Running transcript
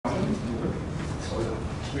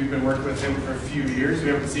We've been working with him for a few years. We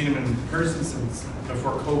haven't seen him in person since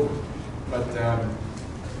before COVID. But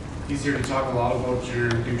he's here to talk a lot about your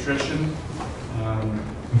nutrition,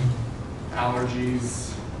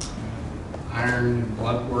 allergies, iron and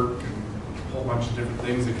blood work, and a whole bunch of different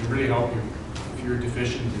things that can really help you if you're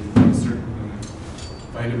deficient in a certain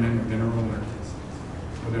vitamin or mineral or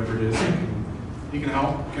whatever it is. He can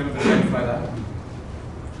help kind of identify that and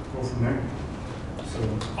go from there.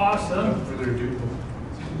 So, awesome. Without further ado.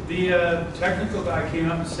 The technical guy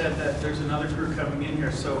came up and said that there's another crew coming in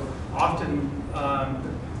here. So often,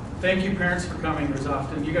 thank you parents for coming. There's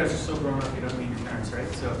often, you guys are so grown up, you don't need your parents,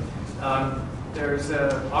 right? So there's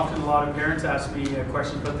often a lot of parents ask me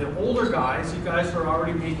questions, but the older guys, you guys are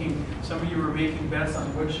already making, some of you were making bets on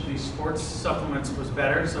which of these sports supplements was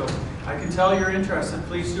better. So I can tell you're interested.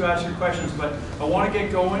 Please do ask your questions, but I want to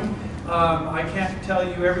get going. I can't tell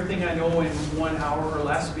you everything I know in 1 hour or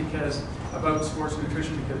less about sports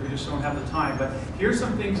nutrition because we just don't have the time. But here's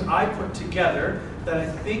some things I put together that I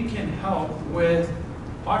think can help with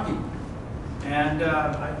hockey. And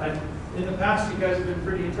in the past, you guys have been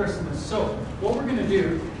pretty interested in this. So what we're going to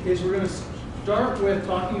do is we're going to start with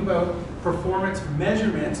talking about performance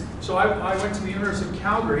measurements. So I went to the University of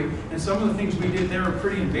Calgary, and some of the things we did there were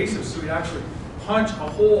pretty invasive. So we'd actually punch a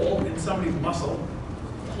hole in somebody's muscle,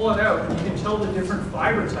 pull it out, and you can tell the different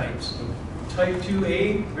fiber types. Type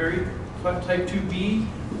 2A, type 2B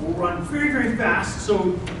will run very, very fast.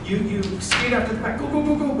 So you skate after the pack, go, go,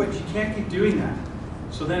 go, go, but you can't keep doing that.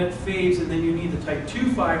 So then it fades, and then you need the type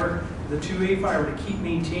 2 fiber, the 2A fiber to keep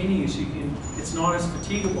maintaining you so you can, it's not as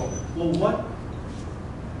fatigable. Well, what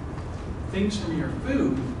things from your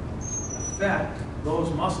food affect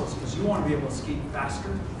those muscles? Because you want to be able to skate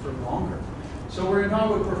faster for longer. So we're going to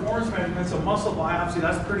talk about performance measurements. A muscle biopsy,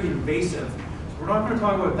 that's pretty invasive. So we're not going to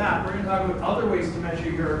talk about that. We're going to talk about other ways to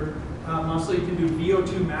measure your muscle. You can do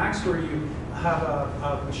VO2 max, where you have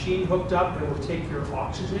a machine hooked up that will take your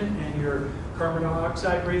oxygen and your carbon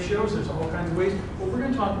dioxide ratios. There's all kinds of ways. What we're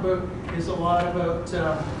going to talk about is a lot about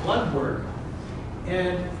blood work.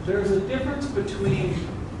 And there's a difference between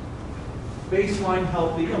baseline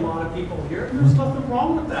healthy, a lot of people here, and there's nothing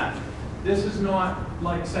wrong with that. This is not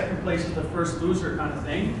like second place is the first loser kind of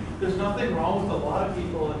thing. There's nothing wrong with a lot of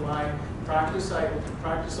people in my practice. I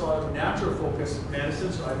practice a lot of natural focused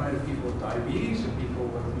medicine, so I might have people with diabetes and people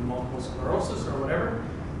with multiple sclerosis or whatever.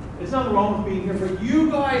 There's nothing wrong with being here, but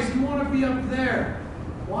you guys, you want to be up there.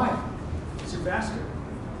 Why? Because you're faster,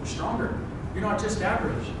 you're stronger. You're not just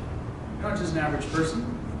average. You're not just an average person.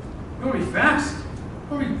 You want to be fast.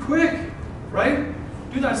 You want to be quick, right?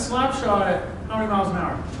 Do that slap shot at how many miles an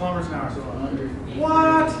hour? Kilometers an hour. So 100.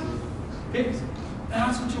 What? Okay.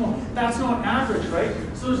 That's what you want. That's not average, right?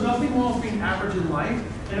 So there's nothing wrong with being average in life.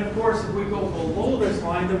 And of course, if we go below this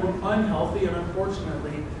line, then we're unhealthy. And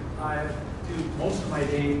unfortunately, I do most of my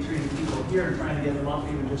day treating people here and trying to get them up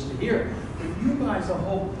even just to here. But you guys, I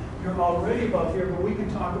hope you're already above here, but we can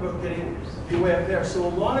talk about getting you way up there. So a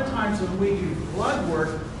lot of times when we do blood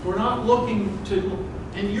work, we're not looking to,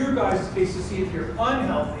 in your guys' case, to see if you're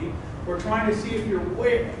unhealthy. We're trying to see if you're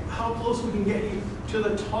how close we can get you to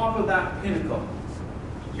the top of that pinnacle.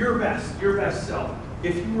 Your best self.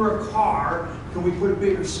 If you were a car, can we put a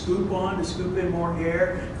bigger scoop on to scoop in more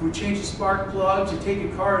air? Can we change the spark plugs? You take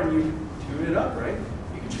your car and you tune it up, right?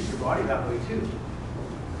 You can treat your body that way too.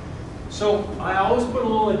 So I always put a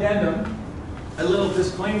little addendum, a little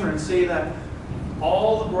disclaimer, and say that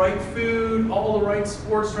all the right food, all the right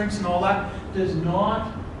sports drinks and all that does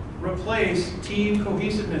not replace team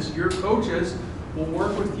cohesiveness. Your coaches will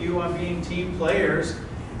work with you on being team players,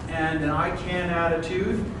 and an I can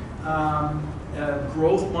attitude,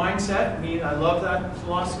 growth mindset. I love that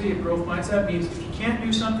philosophy of growth mindset. Means if you can't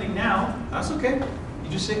do something now, that's okay. You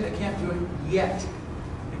just say, I can't do it yet.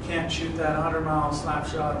 I can't shoot that 100-mile slap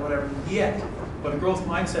shot or whatever yet. But a growth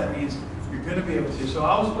mindset means you're going to be able to. So I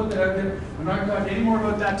always put that out there. I'm not going to talk any more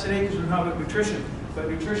about that today because we're talking about nutrition. But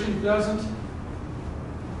nutrition doesn't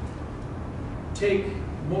take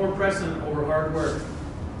more precedent over hard work.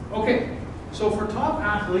 Okay, so for top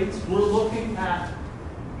athletes, we're looking at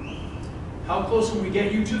how close can we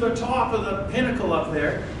get you to the top of the pinnacle up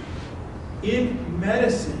there. In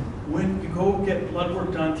medicine, when you go get blood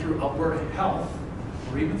work done through Alberta Health,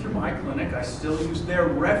 or even through my clinic, I still use their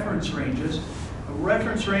reference ranges. A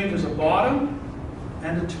reference range is a bottom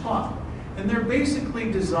and a top. And they're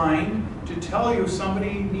basically designed to tell you if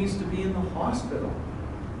somebody needs to be in the hospital.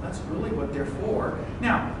 That's really what they're for.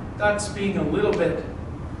 Now, that's being a little bit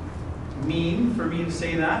mean for me to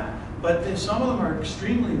say that, but some of them are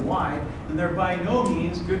extremely wide, and they're by no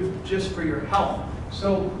means good just for your health.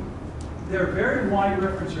 So They're very wide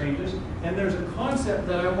reference ranges, and there's a concept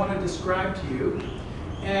that I want to describe to you.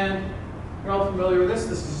 And you're all familiar with this.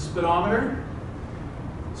 This is a speedometer.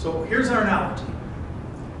 So here's our analogy.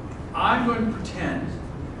 I'm going to pretend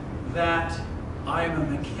that I am a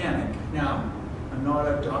mechanic. Now, I'm not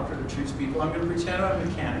a doctor that treats people. I'm going to pretend I'm a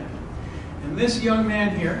mechanic. And this young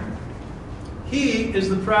man here, he is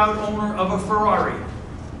the proud owner of a Ferrari.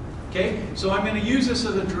 Okay, so I'm going to use this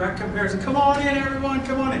as a direct comparison. Come on in, everyone,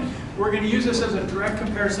 come on in. We're going to use this as a direct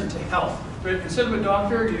comparison to health. But instead of a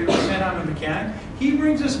doctor, you pretend I'm a mechanic. He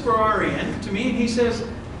brings this Ferrari in to me and he says,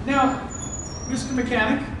 now, Mr.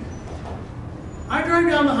 Mechanic, I drive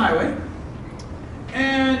down the highway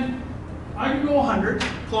and I can go 100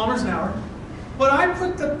 kilometers an hour, but I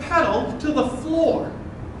put the pedal to the floor.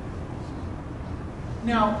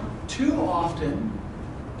 Now, too often,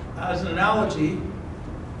 as an analogy,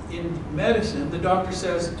 in medicine, the doctor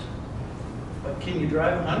says, but can you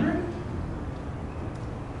drive 100?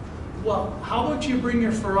 Well, how about you bring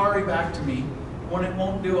your Ferrari back to me when it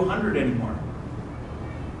won't do 100 anymore?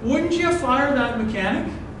 Wouldn't you fire that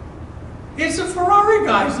mechanic? It's a Ferrari,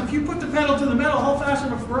 guys. If you put the pedal to the metal, how fast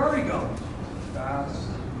would a Ferrari go? Fast.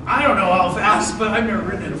 I don't know how fast, but I've never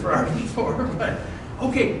ridden in a Ferrari before. But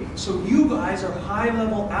okay, so you guys are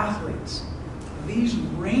high-level athletes. These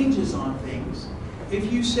ranges on things,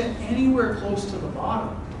 if you sit anywhere close to the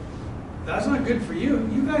bottom, that's not good for you.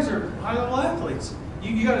 You guys are high-level athletes.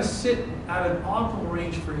 You got to sit at an optimal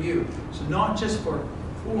range for you. So not just for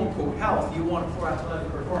quote-unquote health, you want it for athletic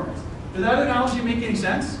performance. Does that analogy make any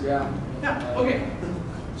sense? Yeah. Yeah, okay.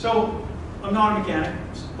 So I'm not a mechanic,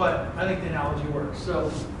 but I think the analogy works. So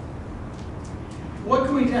what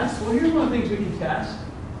can we test? Well, here's one of the things we can test.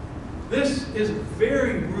 This is a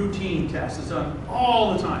very routine test. It's done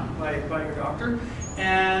all the time by your doctor.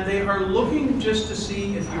 And they are looking just to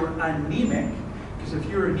see if you're anemic, because if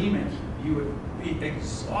you're anemic, you would be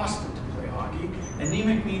exhausted to play hockey.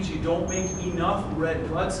 Anemic means you don't make enough red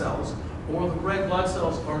blood cells, or the red blood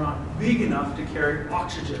cells are not big enough to carry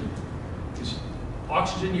oxygen. Because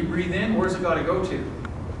oxygen you breathe in, where's it got to go to?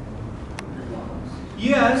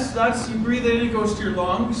 Yes, that's, you breathe it in, it goes to your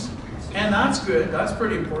lungs. And that's good, that's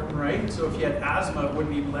pretty important, right? So if you had asthma, it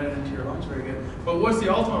wouldn't be blended into your lungs very good. But what's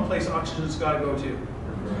the ultimate place oxygen's got to go to?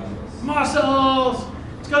 Muscles!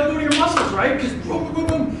 It's got to go to your muscles, right? Because boom, boom, boom,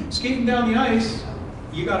 boom, skating down the ice,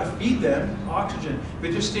 you got to feed them oxygen. If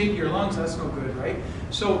it just stayed in your lungs, that's no good, right?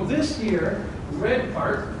 So this here, red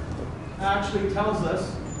part, actually tells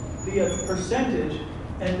us the percentage,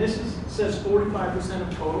 and this says 45%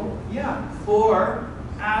 of total. Yeah, for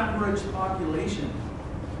average population.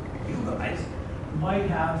 You guys might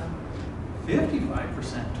have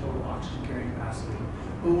 55% total oxygen carrying capacity,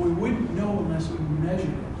 but we wouldn't know unless we measured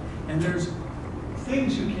it. And there's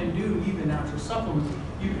things you can do, even natural supplements,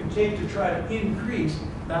 you can take to try to increase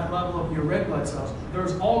that level of your red blood cells.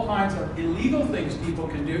 There's all kinds of illegal things people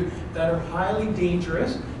can do that are highly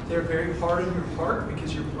dangerous. They're very hard on your heart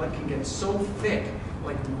because your blood can get so thick,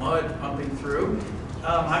 like mud pumping through.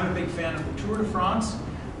 I'm a big fan of the Tour de France.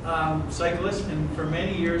 Cyclists, and for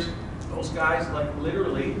many years, those guys like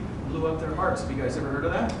literally blew up their hearts. Have you guys ever heard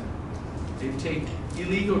of that? They take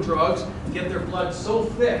illegal drugs, get their blood so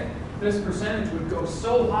thick, this percentage would go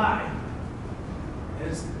so high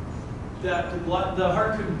as that the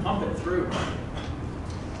heart couldn't pump it through.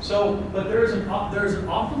 So, but there's an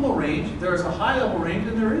optimal range, there's a high level range,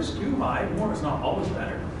 and there is too high. More is not always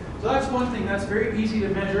better. So that's one thing that's very easy to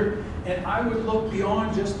measure. And I would look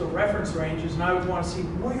beyond just the reference ranges, and I would want to see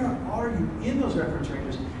where are you in those reference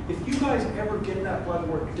ranges. If you guys ever get that blood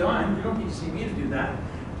work done, you don't need to see me to do that.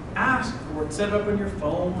 Ask for it, set it up on your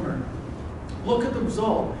phone, or look at the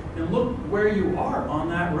result and look where you are on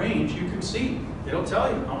that range. You can see. It'll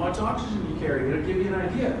tell you how much oxygen you carry. It'll give you an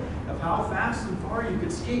idea of how fast and far you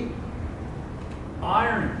could skate.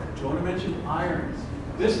 Iron. Jonah mentioned iron.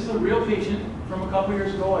 This is a real patient from a couple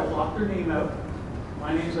years ago. I blocked her name out.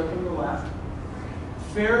 My name's up on the left.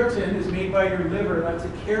 Ferritin is made by your liver. That's a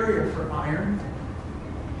carrier for iron.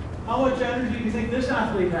 How much energy do you think this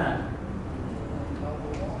athlete had?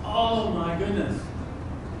 Oh my goodness.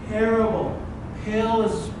 Terrible. Pale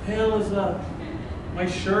as my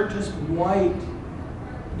shirt, just white.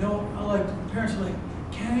 No, like parents are like,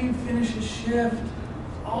 can't even finish his shift.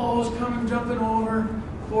 Oh, it's coming, jumping over.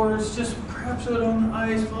 Or it's just craps out on the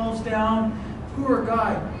ice, falls down. Poor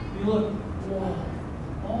guy. You look, whoa.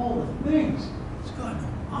 All the things. It's got no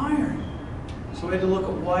iron. So we had to look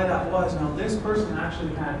at why that was. Now this person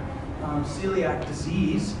actually had celiac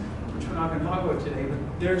disease, which we're not going to talk about today, but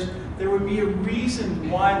there would be a reason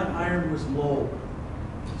why the iron was low.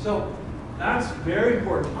 So That's very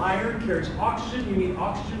important. Iron carries oxygen. You need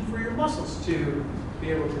oxygen for your muscles to be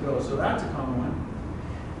able to go. So that's a common one.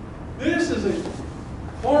 This is a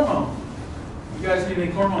hormone. You guys need any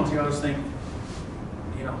hormones? You always think,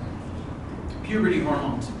 you know, puberty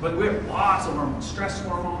hormones. But we have lots of hormones. Stress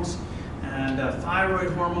hormones and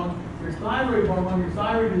thyroid hormone. Your thyroid hormone, your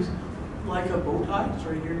thyroid is like a bow tie. It's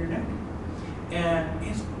right here in your neck. And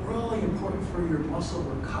it's really important for your muscle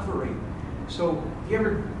recovery. So have you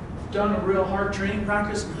ever done a real hard training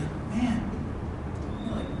practice and you're like, man, you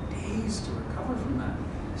know, like days to recover from that.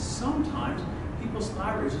 Sometimes people's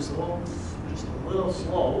thyroid is just a little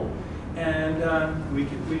slow, and we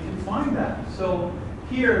can find that. So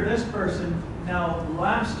here, this person, now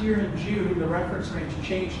last year in June, the reference range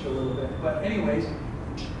changed a little bit. But anyways,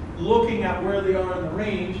 looking at where they are in the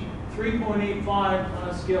range, 3.85 on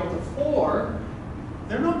a scale to 4,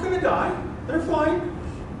 they're not going to die. They're fine.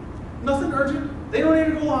 Nothing urgent. They don't need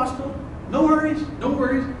to go to the hospital. No worries. No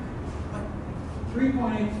worries. But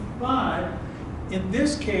 3.85, in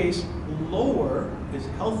this case, lower is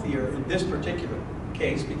healthier in this particular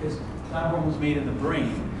case because that hormone was made in the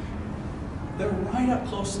brain. They're right up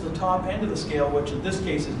close to the top end of the scale, which in this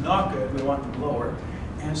case is not good. We want them lower.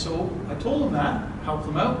 And so I told them that, help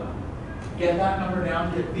them out, get that number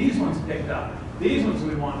down, get these ones picked up. These ones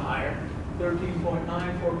we want higher, 13.9,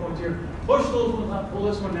 4.0. Push those ones up, pull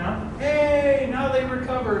this one down. Hey, now they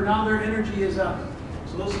recover, now their energy is up.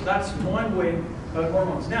 So that's one way about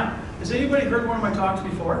hormones. Now, has anybody heard one of my talks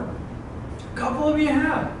before? A couple of you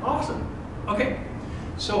have. Awesome. Okay,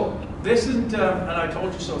 so this isn't an I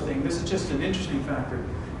told you so thing. This is just an interesting factor.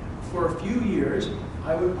 For a few years,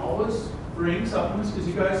 I would always bring supplements because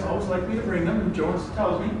you guys always like me to bring them, and Jonas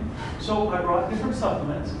tells me. So I brought different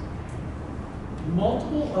supplements.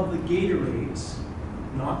 Multiple of the Gatorades,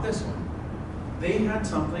 not this one, they had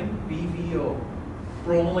something, BVO,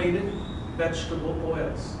 bromelated vegetable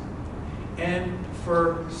oils. And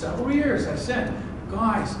for several years I said,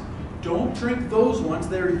 guys, don't drink those ones.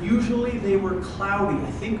 They were cloudy.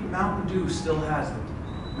 I think Mountain Dew still has it.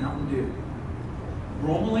 Mountain Dew.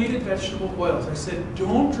 Bromelated vegetable oils. I said,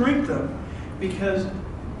 don't drink them because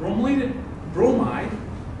bromide,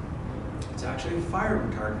 it's actually a fire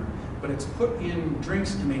retardant, but it's put in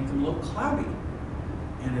drinks to make them look cloudy.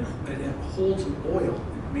 And it holds an oil.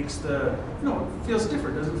 It makes it feels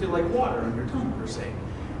different. It doesn't feel like water on your tongue per se.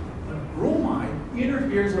 But bromide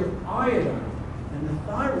interferes with iodine. And the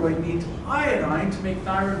thyroid needs iodine to make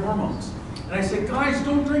thyroid hormones. And I said, guys,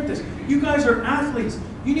 don't drink this. You guys are athletes.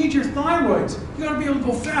 You need your thyroids. You got to be able to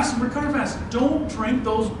go fast and recover fast. Don't drink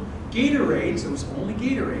those Gatorades. It was only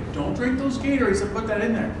Gatorade. Don't drink those Gatorades and put that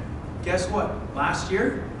in there. Guess what? Last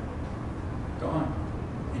year, gone.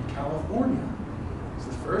 In California, it's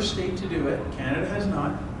the first state to do it. Canada has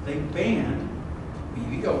not. They banned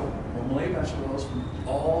BVO, bromelated vegetable oils, from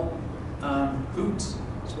all foods,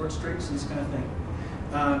 sports drinks, and this kind of thing.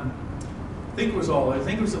 I think it was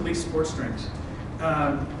at least sports drinks.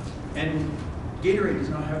 And Gatorade does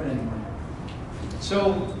not have it anymore.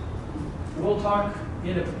 So we'll talk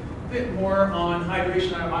in a bit more on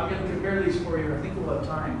hydration. I'm going to compare these for you. I think we'll have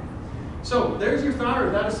time. So there's your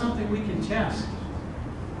thyroid. That is something we can test.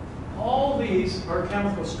 All these are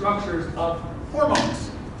chemical structures of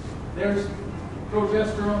hormones. There's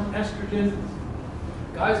progesterone, estrogen.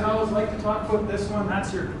 Guys, I always like to talk about this one.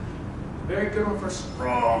 That's your very good one for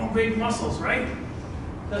strong, big muscles, right?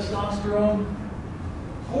 Testosterone,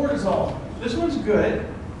 cortisol. This one's good,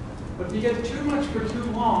 but if you get too much for too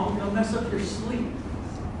long, it'll mess up your sleep.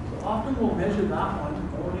 So often we'll measure that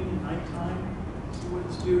one, morning and nighttime, see what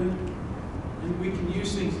it's doing, and we can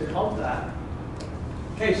use things to help that.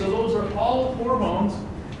 Okay, so those are all hormones.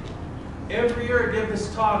 Every year I give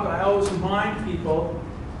this talk, I always remind people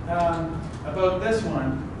about this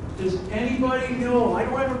one. Does anybody know? I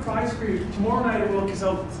don't have a prize for you. Tomorrow night I will, because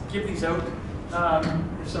I'll give these out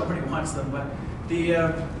if somebody wants them. But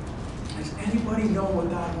does anybody know what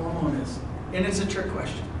that hormone is? And it's a trick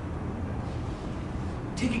question.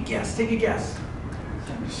 Take a guess. Take a guess.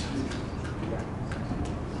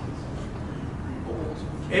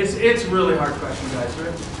 It's a really hard question, guys.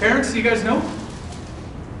 Right? Parents, do you guys know?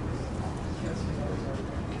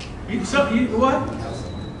 What?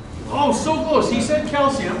 Oh, so close. He said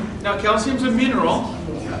calcium. Now, calcium's a mineral.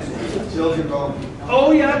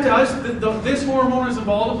 Oh, yeah, it does. This hormone is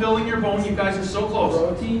involved in building your bone. You guys are so close.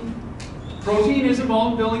 Protein? Protein is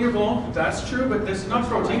involved in building your bone. That's true, but this is not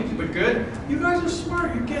protein. But good. You guys are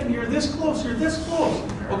smart. You're this close. You're this close.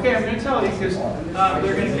 Okay, I'm going to tell you because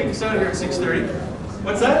they're going to kick us out of here at 6:30.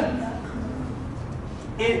 What's that?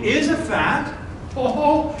 It is a fat.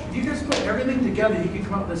 Oh, if you guys put everything together, you can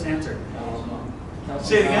come up with this answer.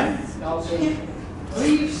 Say it again? Calcium.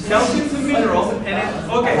 Calcium's a mineral, and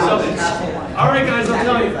okay, so, all right guys, I'll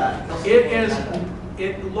tell you,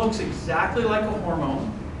 it looks exactly like a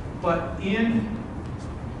hormone, but in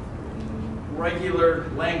regular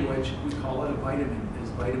language, we call it a vitamin.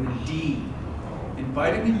 It's vitamin D. And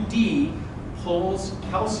vitamin D pulls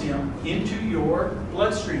calcium into your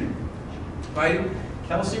bloodstream.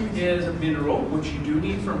 Calcium is a mineral, which you do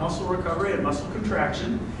need for muscle recovery and muscle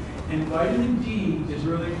contraction. And vitamin D is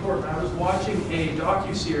really important. I was watching a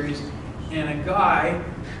docu-series, and a guy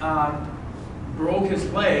broke his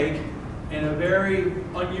leg in a very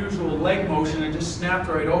unusual leg motion and just snapped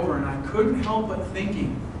right over. And I couldn't help but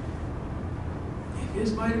thinking, if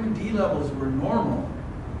his vitamin D levels were normal,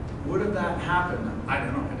 would have that happened? I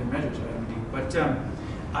don't know, I didn't measure his vitamin D. But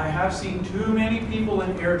I have seen too many people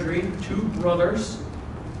in Airdrie, two brothers,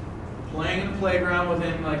 playing in the playground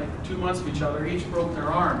within like 2 months of each other, each broke their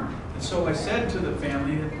arm. And so I said to the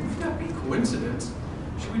family, would that be coincidence?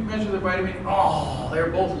 Should we measure their vitamin D? Oh, they're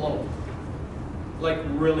both low. Like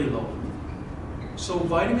really low. So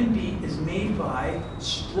vitamin D is made by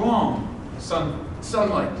strong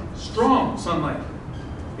sunlight. Strong sunlight.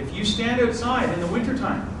 If you stand outside in the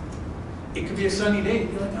wintertime, it could be a sunny day.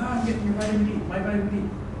 You're like, I'm getting your vitamin D, my vitamin D.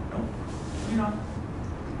 No, you're not.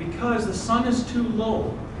 Because the sun is too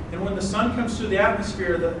low. And when the sun comes through the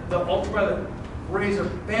atmosphere, the ultraviolet rays are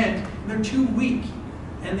bent, and they're too weak.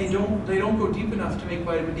 And they don't go deep enough to make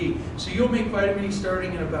vitamin D. So you'll make vitamin D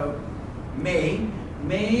starting in about May,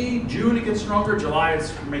 June it gets stronger, July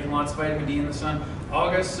it's making lots of vitamin D in the sun,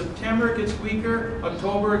 August, September it gets weaker,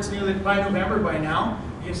 October it's nearly, by November by now,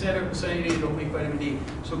 you can stand up on sunny days, don't make vitamin D.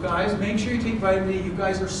 So guys, make sure you take vitamin D. You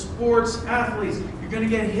guys are sports athletes. You're going to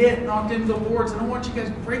get hit, knocked into the boards. I don't want you guys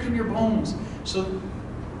breaking your bones. So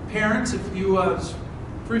parents, if you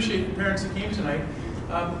appreciate the parents that came tonight,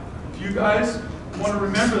 if you guys want to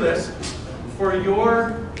remember this, for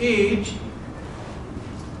your age,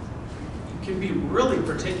 can be really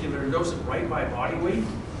particular and dose it right by body weight,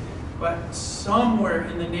 but somewhere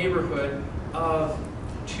in the neighborhood of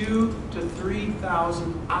 2,000 to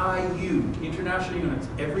 3,000 IU, international units,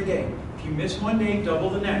 every day. If you miss one day, double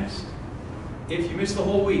the next. If you miss the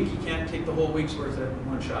whole week, you can't take the whole week's worth in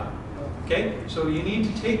one shot. Okay? So you need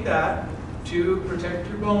to take that to protect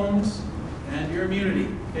your bones and your immunity.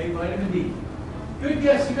 Okay? Vitamin D. Good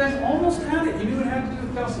guess. You guys almost had it. You knew it had to do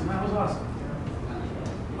with calcium. That was awesome.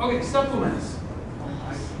 Okay, supplements.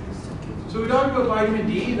 So we talked about vitamin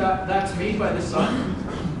D, that's made by the sun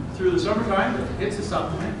through the summertime. It's a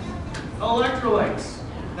supplement. Electrolytes.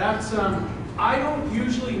 That's, I don't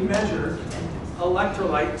usually measure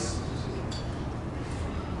electrolytes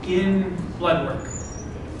in blood work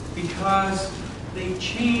because they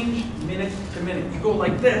change minute to minute. You go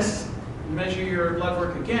like this, measure your blood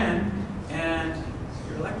work again, and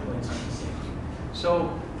your electrolytes aren't the same.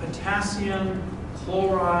 So potassium,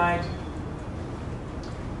 chloride,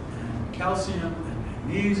 and calcium, and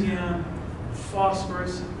magnesium,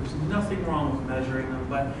 phosphorus. There's nothing wrong with measuring them,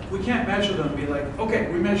 but we can't measure them and be like,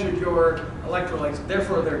 okay, we measured your electrolytes,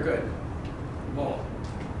 therefore they're good. Well,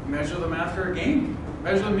 measure them after a game,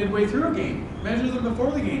 measure them midway through a game, measure them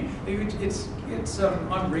before the game. It's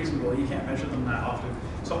unreasonable. You can't measure them that often.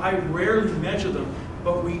 So I rarely measure them,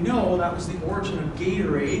 but we know that was the origin of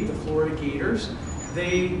Gatorade, the Florida Gators.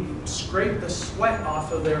 They scraped the sweat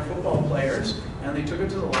off of their football players, and they took it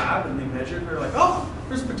to the lab, and they measured, and they're like, oh,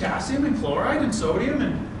 there's potassium and chloride and sodium,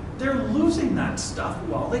 and they're losing that stuff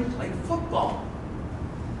while they play football.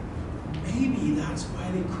 Maybe that's why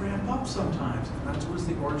they cramp up sometimes, and that was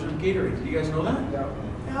the origin of Gatorade. Did you guys know that? Yeah.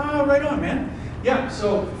 Ah, right on, man. Yeah,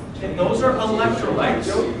 so those are electrolytes.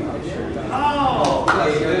 Oh!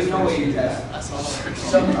 There's no way you test.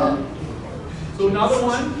 So another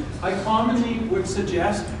one, I commonly would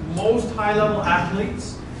suggest most high-level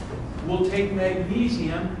athletes will take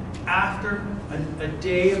magnesium after a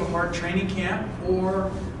day of a hard training camp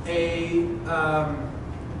or a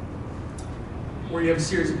where you have a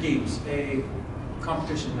series of games, a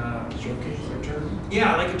competition, showcase or tournament.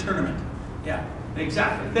 Yeah, like a tournament. Yeah,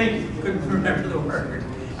 exactly. Thank you. Couldn't remember the word.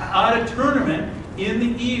 At a tournament in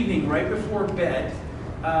the evening, right before bed,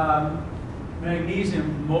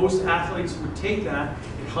 magnesium, most athletes would take that.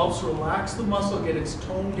 It helps relax the muscle, get its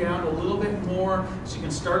tone down a little bit more, so you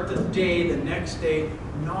can start the day, the next day,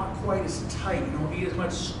 not quite as tight. You don't need as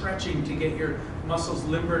much stretching to get your muscles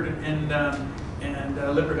limbered and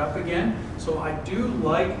limbered up again. So I do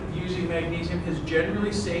like using magnesium. It's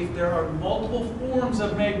generally safe. There are multiple forms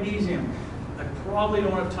of magnesium. I probably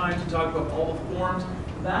don't have time to talk about all the forms.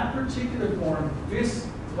 That particular form,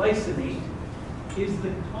 bisglycinate, is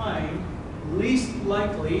the kind least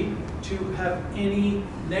likely to have any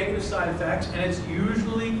negative side effects, and it's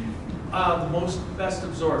usually the most best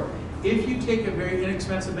absorbed. If you take a very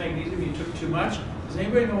inexpensive magnesium, you took too much, does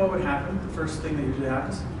anybody know what would happen? The first thing that usually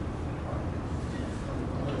happens?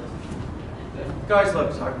 Guys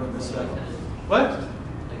love to talk about this stuff. What?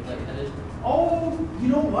 Oh, you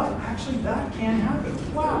know what? Actually, that can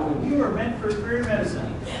happen. Wow, you are meant for career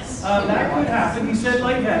medicine. Yes. That could happen. He said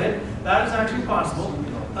lightheaded. That is actually possible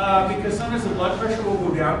because sometimes the blood pressure will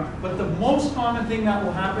go down. But the most common thing that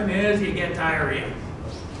will happen is you get diarrhea.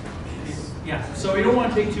 Yeah, so you don't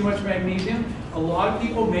want to take too much magnesium. A lot of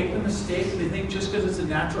people make the mistake, they think just because it's a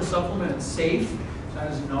natural supplement, it's safe. That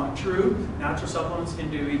is not true. Natural supplements can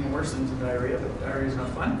do even worse things than diarrhea, but diarrhea is not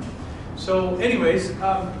fun. So anyways,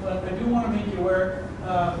 I do want to make you aware,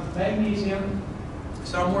 magnesium,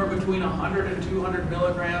 somewhere between 100 and 200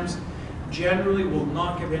 milligrams, generally will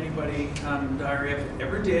not give anybody diarrhea. If it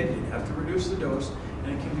ever did, you'd have to reduce the dose,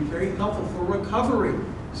 and it can be very helpful for recovery.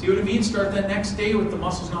 See what I mean? Start that next day with the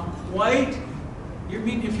muscles not quite.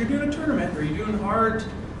 If you're doing a tournament or you're doing hard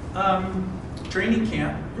training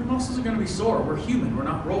camp, your muscles are going to be sore. We're human, we're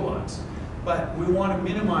not robots. But we want to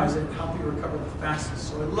minimize it and help you recover the fastest.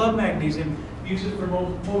 So I love magnesium. Use it for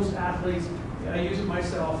most athletes. I use it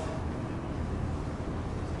myself.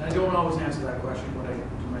 I don't always answer that question, but I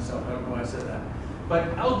do myself. I don't know why I said that.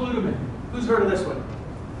 But L-glutamine. Who's heard of this one?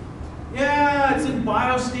 Yeah, it's in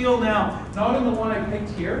BioSteel now. Not in the one I picked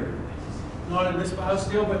here. Not in this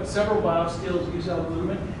BioSteel, but several BioSteels use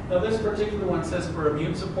L-glutamine. Now this particular one says for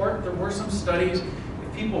immune support. There were some studies.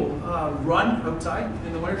 If people run outside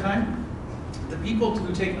in the wintertime, the people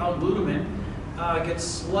who take L-glutamine get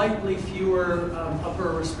slightly fewer upper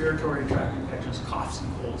respiratory tract infections, coughs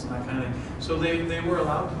and colds and that kind of thing. So they were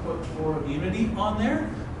allowed to put more immunity on there,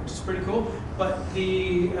 which is pretty cool. But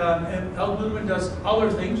the L-glutamine does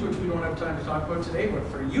other things, which we don't have time to talk about today. But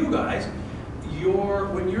for you guys,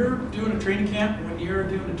 when you're doing a training camp, when you're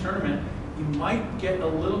doing a tournament, you might get a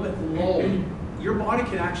little bit low. Your body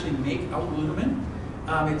can actually make L-glutamine.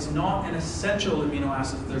 It's not an essential amino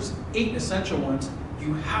acid. There's 8 essential ones.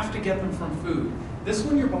 You have to get them from food. This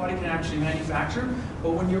one your body can actually manufacture,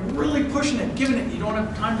 but when you're really pushing it, giving it, you don't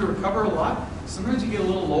have time to recover a lot. Sometimes you get a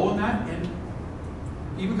little low in that, and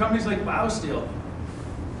even companies like BioSteel.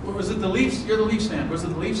 Or was it the Leafs? You're the Leafs fan. Was it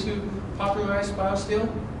the Leafs who popularized BioSteel?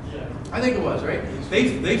 Yeah. I think it was, right?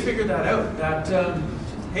 They figured that out, that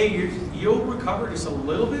hey, you'll recover just a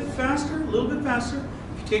little bit faster if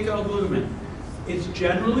you take L-glutamine. It's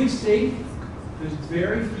generally safe. There's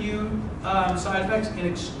very few side effects. In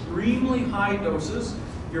extremely high doses,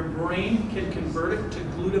 your brain can convert it to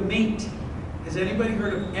glutamate. Has anybody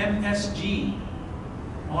heard of MSG?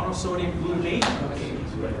 Monosodium glutamate? Okay.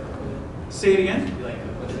 Say it again.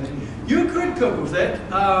 You could cook with it.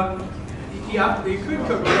 Yeah, you could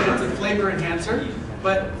cook with it. It's a flavor enhancer.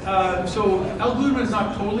 But so L-glutamine is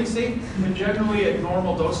not totally safe, but generally at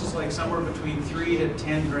normal doses, like somewhere between 3 to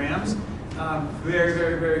 10 grams. Very,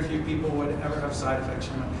 very, very few people would ever have side effects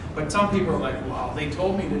from it. But some people are like, wow, they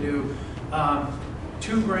told me to do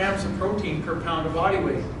 2 grams of protein per pound of body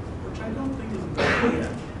weight, which I don't think is a good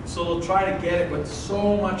idea. So they'll try to get it with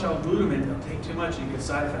so much L-glutamine, they'll take too much and you get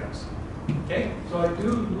side effects. Okay, so I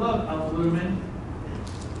do love L-glutamine.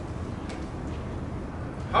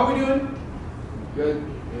 How are we doing? Good.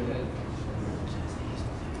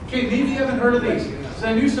 Okay, maybe you haven't heard of these. So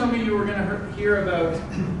I knew some of you were going to hear about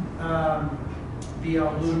the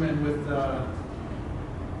L-glutamine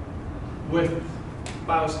with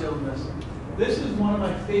BioSteel in this. This is one of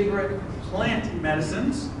my favorite plant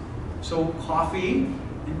medicines. So coffee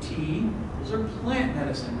and tea, those are plant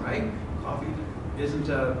medicine, right? Coffee isn't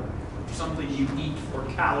something you eat for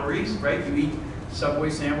calories, right? You eat Subway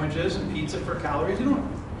sandwiches and pizza for calories. You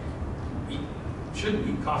shouldn't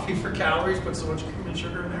eat coffee for calories, put so much cream and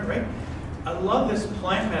sugar in there, right? I love this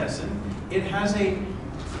plant medicine. It has a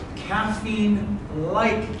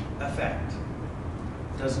caffeine-like effect.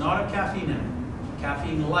 It does not have caffeine in it.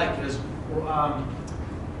 Caffeine-like. It is,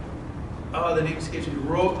 the name escapes me.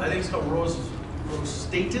 I think it's called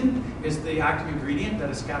rostatin is the active ingredient that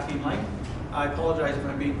is caffeine-like. I apologize if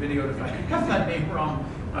I'm being videoed if I have that name wrong.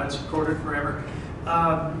 It's recorded forever.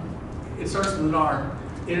 It starts with an R.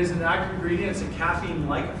 It is an active ingredient. It's a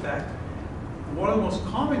caffeine-like effect. One of the most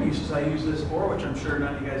common uses I use this for, which I'm sure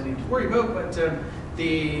none of you guys need to worry about, but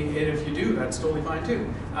if you do, that's totally fine too.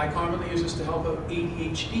 I commonly use this to help out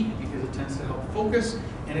ADHD because it tends to help focus,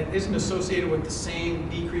 and it isn't associated with the same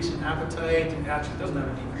decrease in appetite. It actually doesn't have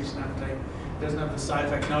a decrease in appetite. It doesn't have the side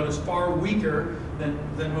effect. Now, it is far weaker than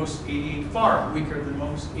most ADHD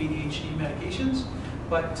medications,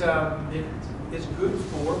 but it is good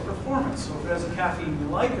for performance. So if it has a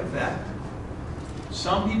caffeine-like effect,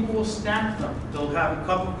 some people will stack them. They'll have a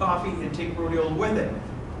cup of coffee and take rhodiola with it.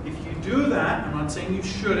 If you do that, I'm not saying you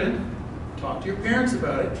shouldn't, talk to your parents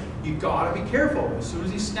about it, you gotta be careful. As soon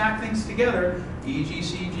as you stack things together,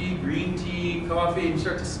 EGCG, green tea, coffee, and you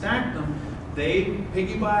start to stack them, they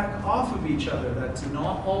piggyback off of each other. That's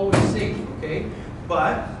not always safe, okay?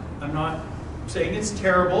 But I'm not saying it's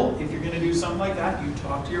terrible. If you're gonna do something like that, you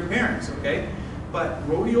talk to your parents, okay? But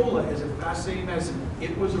rhodiola is a fascinating medicine.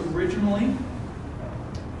 It was originally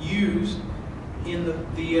used in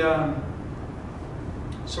the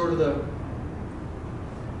sort of the,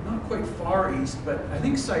 not quite Far East, but I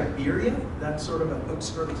think Siberia. That's sort of an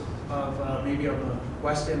outskirt of maybe on the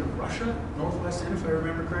west end of Russia, northwest end if I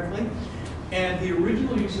remember correctly. And the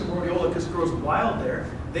original use of rhodiola, because it grows wild there,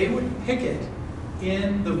 they would pick it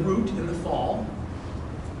in the root in the fall,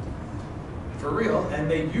 for real, and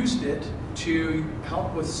they used it to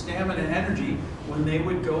help with stamina and energy when they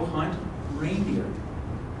would go hunt reindeer.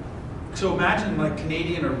 So imagine like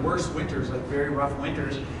Canadian or worse winters, like very rough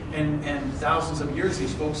winters, and thousands of years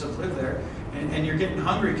these folks have lived there, and you're getting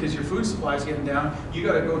hungry because your food supply is getting down. You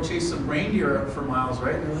got to go chase some reindeer for miles,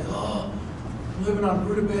 right? And they're like, oh, I'm living on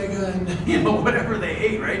rutabaga and you know whatever they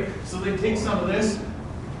ate, right? So they take some of this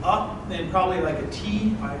up and probably like a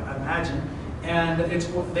tea, I imagine, and it's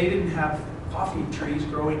they didn't have coffee trees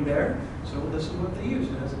growing there, so this is what they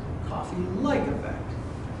used. It has a coffee-like effect.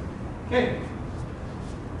 Okay.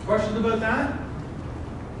 Questions about that?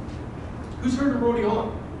 Who's heard of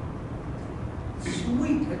rhodiola?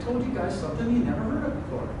 Sweet, I told you guys something you never heard of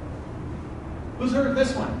before. Who's heard of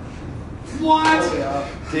this one? What? Oh,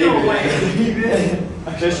 yeah. No way.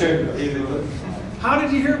 Fisher, David. How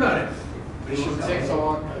did you hear about it? Bishop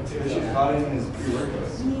Cotton is pre-workout.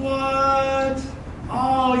 What?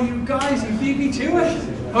 Oh, you guys, you beat me to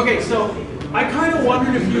it. Okay, so I kind of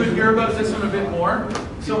wondered if you would hear about this one a bit more.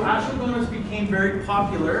 So ashwagandha became very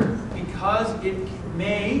popular because it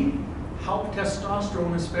may help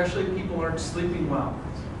testosterone, especially if people aren't sleeping well.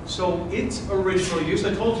 So its original use,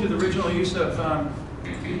 I told you the original use of,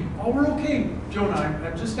 oh, we're okay, Jonah,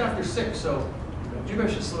 I'm just after 6, so you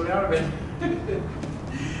guys should slow down a bit.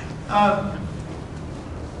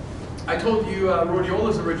 I told you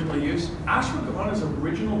rhodiola's original use. Ashwagandha's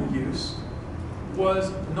original use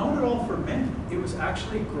was not at all for men. It was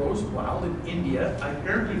actually grows wild in India.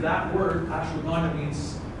 Apparently that word, ashwagandha,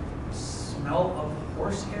 means smell of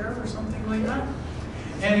horsehair or something like that.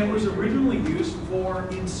 And it was originally used for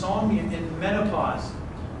insomnia and menopause.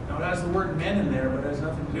 Now it has the word men in there, but it has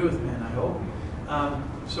nothing to do with men, I hope.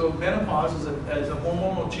 So menopause is a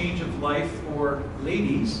hormonal change of life for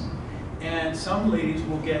ladies. And some ladies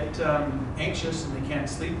will get anxious and they can't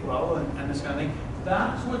sleep well and this kind of thing.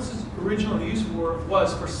 That's what its original use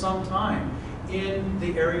was for some time in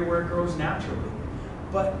the area where it grows naturally.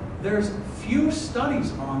 But there's few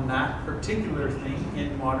studies on that particular thing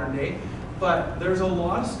in modern day, but there's a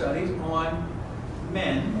lot of studies on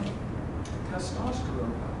men,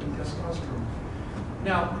 testosterone.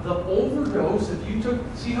 Now, the overdose, if you took,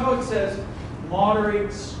 see how it says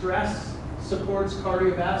moderate stress supports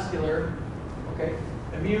cardiovascular, okay,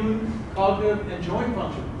 immune, cognitive, and joint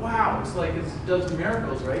function. Wow, it's like it does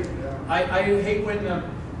miracles, right? Yeah. I hate when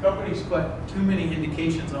companies put too many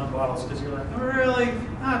indications on bottles because you're like, oh, really?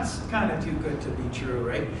 That's kind of too good to be true,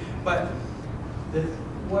 right? But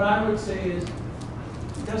what I would say is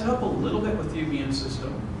it does help a little bit with the immune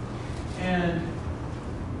system and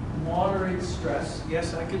moderate stress.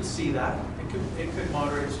 Yes, I could see that. It could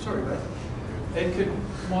moderate, sorry, but it could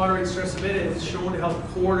moderate stress a bit. It's shown to help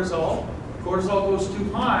cortisol. Cortisol goes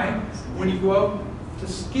too high when you go out to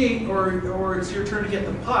skate or it's your turn to get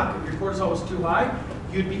the puck. If your cortisol was too high,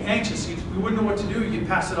 you'd be anxious. You wouldn't know what to do. You'd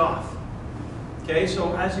pass it off. Okay,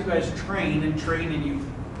 so as you guys train and you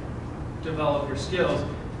develop your skills,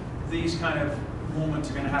 these kind of moments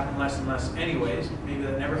are going to happen less and less anyways. Maybe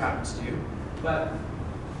that never happens to you. But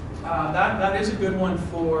that is a good one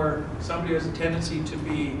for somebody who has a tendency to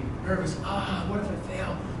be nervous. What if I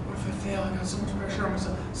fail? What if I fail? I got so much pressure on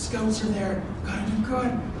myself. Scouts are there. Gotta do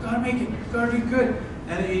good. Gotta make it. Gotta do good.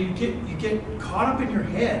 And you get caught up in your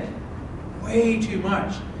head way too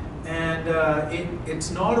much. And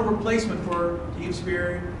it's not a replacement for team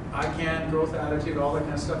spirit, I can, growth attitude, all that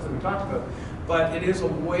kind of stuff that we talked about. But it is a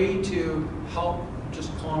way to help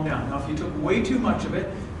just calm down. Now, if you took way too much of it,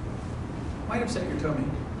 it might upset your tummy.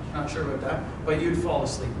 Not sure about that, but you'd fall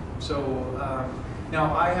asleep. So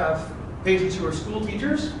now I have patients who are school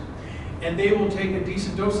teachers, and they will take a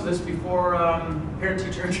decent dose of this before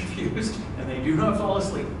parent-teacher interviews, and they do not fall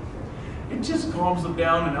asleep. It just calms them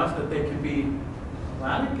down enough that they can be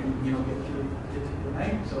Atlantic and get through the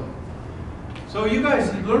night. So you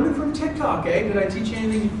guys learned it from TikTok, eh? Did I teach you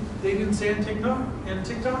anything they didn't say on TikTok?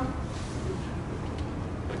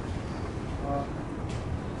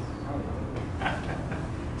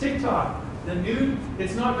 TikTok, the new,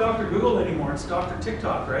 it's not Dr. Google anymore, it's Dr.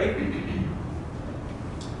 TikTok, right?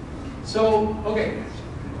 So, okay,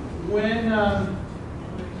 when I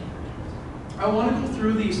want to go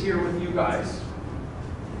through these here with you guys,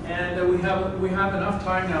 and we have enough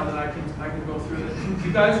time now that I can go through this.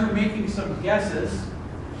 You guys are making some guesses,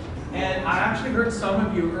 and I actually heard some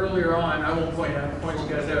of you earlier on. I won't point you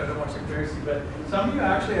guys out. I don't want you embarrassed, but some of you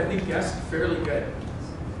actually I think guessed fairly good.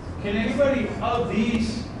 Can anybody of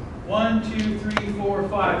these 1, 2, 3, 4,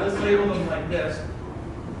 5? Let's label them like this.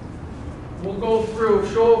 We'll go through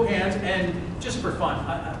show of hands, and just for fun,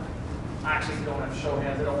 I actually don't have show of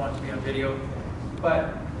hands. I don't want it to be on video,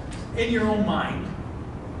 but in your own mind,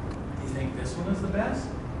 do you think this one is the best?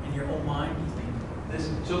 In your own mind, do you think this?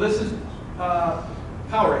 So this is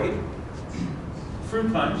Powerade,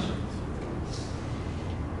 Fruit Punch,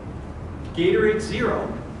 Gatorade Zero,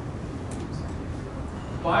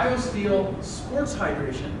 BioSteel Sports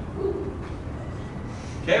Hydration.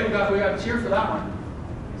 Okay, we got a cheer for that one.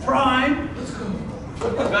 Prime, let's go.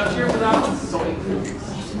 Got a cheer for that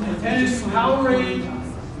one. And it's Powerade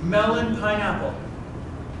Melon Pineapple.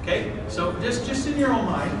 Okay, so just in your own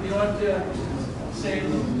mind, you don't have to say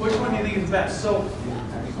which one do you think is best. So,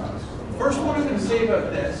 first one I'm going to say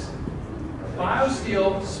about this,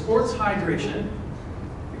 BioSteel Sports Hydration.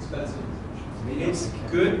 Expensive. It's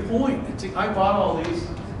a good point. I bought all these,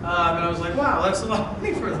 and I was like, wow, that's a lot of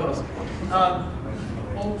money for those.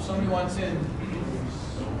 Oh, somebody wants in.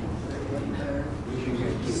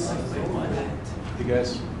 You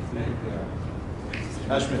guys?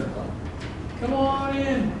 Ashman. Come on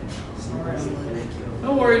in.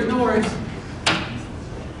 No worries, no worries.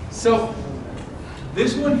 So,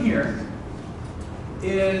 this one here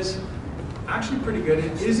is actually pretty good.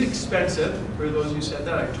 It is expensive, for those who said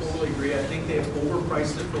that. I totally agree. I think they have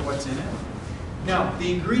overpriced it for what's in it. Now,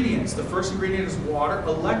 the ingredients. The first ingredient is water,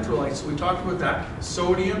 electrolytes. So we talked about that.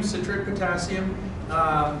 Sodium, citric potassium,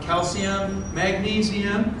 calcium,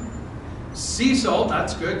 magnesium, sea salt,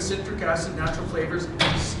 that's good. Citric acid, natural flavors.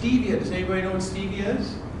 Stevia. Does anybody know what stevia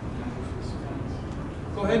is?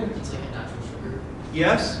 Go ahead. It's like a natural sugar.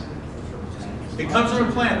 Yes. It comes from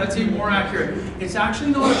a plant. That's even more accurate. It's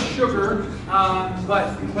actually not a sugar,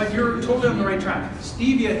 but you're totally on the right track.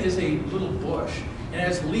 Stevia is a little bush. It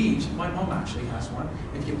has leaves. My mom actually has one.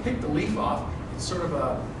 If you pick the leaf off, it's sort of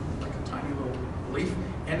like a tiny little leaf,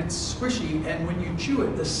 and it's squishy. And when you chew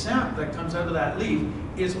it, the sap that comes out of that leaf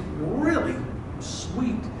is really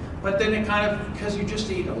sweet. But then it kind of, because you just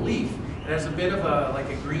ate a leaf, it has a bit of like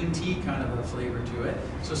a green tea kind of a flavor to it.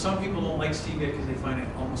 So some people don't like stevia because they find it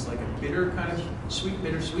almost like a bitter kind of sweet,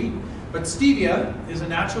 bittersweet. But stevia is a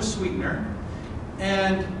natural sweetener.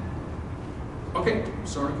 And, okay,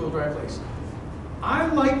 sort of cool, dry place. I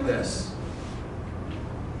like this.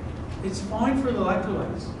 It's fine for the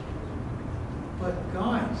electrolytes. But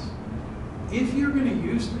guys, if you're going to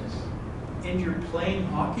use this and you're playing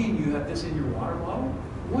hockey and you have this in your water bottle,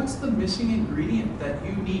 what's the missing ingredient that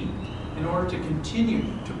you need in order to continue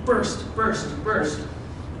to burst?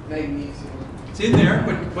 Magnesium. It's in there,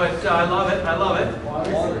 but I love it.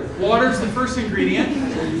 Water. Water's the first ingredient.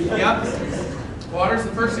 Yep. Water's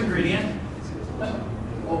the first ingredient.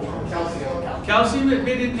 Oh, calcium. Calcium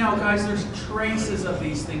admitted now, guys, there's traces of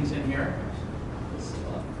these things in here.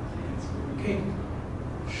 Okay.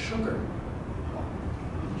 Sugar.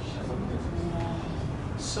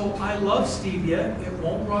 So I love stevia. It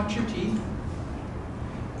won't rot your teeth.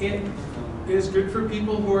 It is good for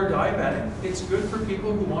people who are diabetic. It's good for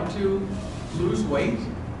people who want to lose weight.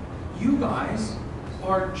 You guys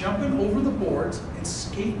are jumping over the boards and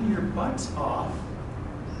skating your butts off.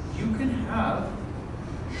 You can have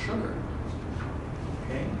sugar.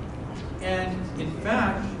 Okay? And in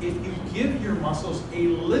fact, if you give your muscles a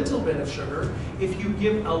little bit of sugar, if you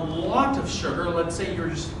give a lot of sugar, let's say you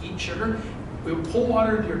just eat sugar, it will pull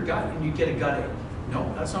water into your gut and you get a gut ache.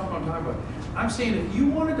 No, that's not what I'm talking about. I'm saying if you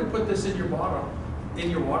wanted to put this in your bottle, in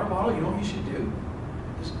your water bottle, you know what you should do?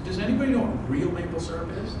 Does anybody know what real maple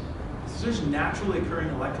syrup is? There's naturally occurring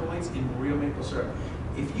electrolytes in real maple syrup.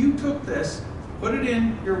 If you took this, put it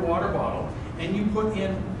in your water bottle, and you put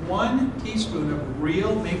in 1 teaspoon of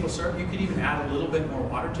real maple syrup, you could even add a little bit more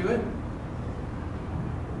water to it.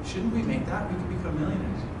 Shouldn't we make that? We could become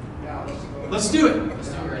millionaires. Yeah, Let's do it.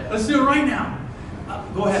 Let's do it right now.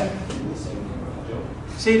 Go ahead.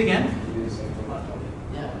 Say it again.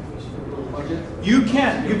 Yeah. You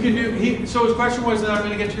can do, so his question was, that I'm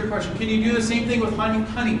going to get to your question, can you do the same thing with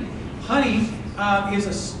honey? Honey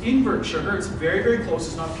is an invert sugar. It's very, very close.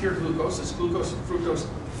 It's not pure glucose. It's glucose and fructose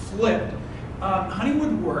flipped. Honey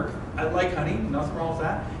would work. I like honey. Nothing wrong with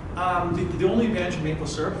that. The only advantage of maple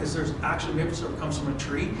syrup is there's actually maple syrup comes from a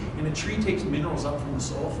tree, and a tree takes minerals up from the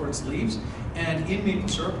soil for its leaves, and in maple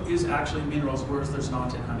syrup is actually minerals, whereas there's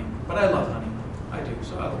not in honey. But I love honey. I do.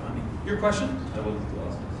 So I love honey. Your question? I was the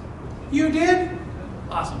last. You did?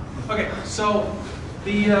 Awesome. Okay, so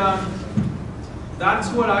that's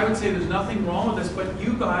what I would say. There's nothing wrong with this, but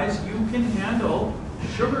you guys, you can handle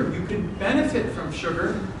sugar. You can benefit from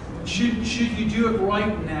sugar. Should you do it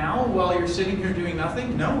right now while you're sitting here doing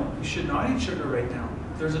nothing? No, you should not eat sugar right now.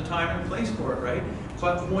 There's a time and place for it, right?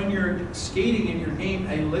 But when you're skating in your game,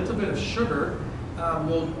 a little bit of sugar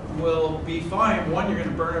will be fine. One, you're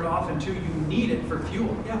going to burn it off, and two, you need it for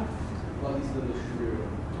fuel. Yeah. What is the sugar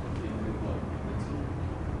in what?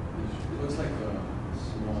 It looks like a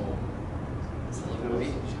small. It's a little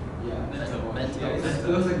weight. Yeah. Menthol. Yeah, it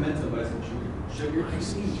looks like menthol, but it's not sugar. Sugar. I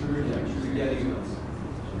see. Sugar. Yeah. Sugar. Yeah. You know.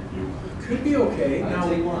 Could be okay. I Now,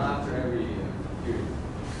 take one after every period.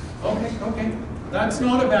 okay. That's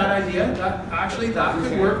not a bad idea. That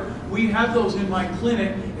could work. We have those in my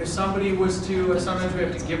clinic. If somebody was to, sometimes we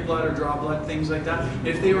have to give blood or draw blood, things like that.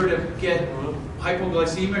 If they were to get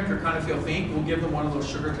hypoglycemic or kind of feel faint, we'll give them one of those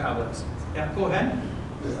sugar tablets. Yeah, go ahead.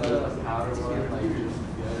 The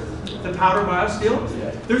powder BioSteel?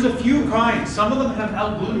 Yeah. There's a few kinds. Some of them have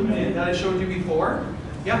L-glutamine in it that I showed you before.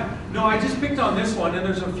 Yeah. No, I just picked on this one, and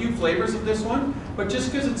there's a few flavors of this one. But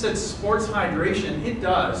just because it said sports hydration, it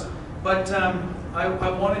does. But I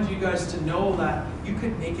wanted you guys to know that you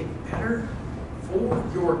could make it better for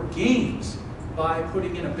your games by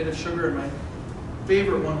putting in a bit of sugar. And my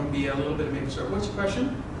favorite one would be a little bit of maple syrup. What's your question?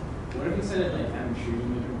 What if you said it like I'm sure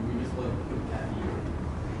we just like put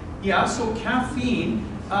caffeine? Yeah, so caffeine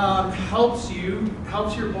helps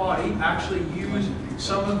your body actually use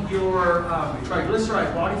some of your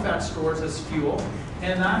triglyceride body fat stores as fuel,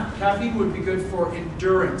 and that caffeine would be good for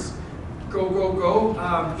endurance. Go.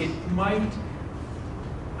 It might,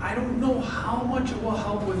 I don't know how much it will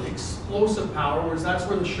help with explosive power, whereas that's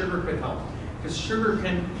where the sugar could help. Because sugar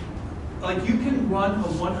can, like you can run a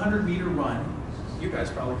 100-meter run. You guys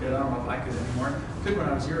probably could, I don't know if I could anymore. Could when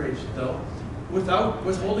I was your age though, with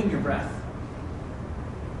holding your breath.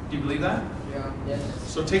 Do you believe that? Yeah. Yes.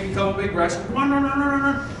 So take a couple big breaths. Run.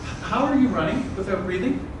 How are you running without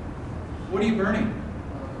breathing? What are you burning?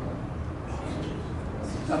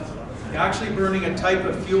 You're actually burning a type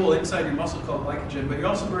of fuel inside your muscle called glycogen, but you're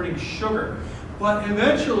also burning sugar. But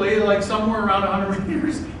eventually, like somewhere around 100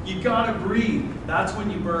 meters, you gotta breathe. That's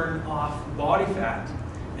when you burn off body fat.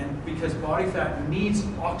 And because body fat needs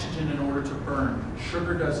oxygen in order to burn,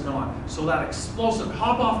 sugar does not. So that explosive,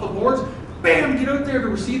 hop off the boards, bam, get out there to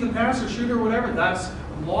receive the pass or shoot or whatever. That's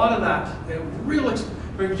a lot of that.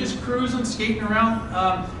 But you're just cruising, skating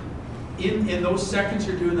around. In those seconds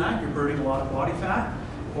you're doing that, you're burning a lot of body fat.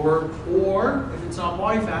 Or if it's not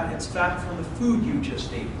body fat, it's fat from the food you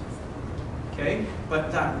just ate. Okay?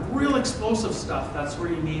 But that real explosive stuff, that's where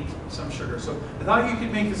you need some sugar. So I thought you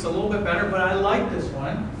could make this a little bit better, but I like this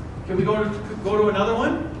one. Can we go to another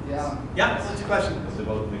one? Yeah. Yeah, what's your question? It's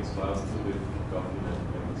about mixed BioSteel with coffee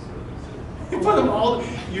and syrup. You put them all,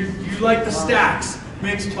 you like the stacks.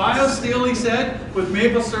 Mixed BioSteel, he said, with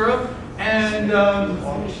maple syrup and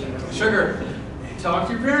sugar. Talk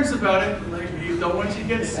to your parents about it. Like, you don't want you to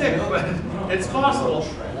get sick, but it's possible.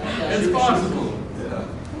 It's possible.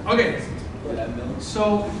 Okay,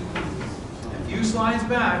 so a few slides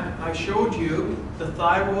back, I showed you the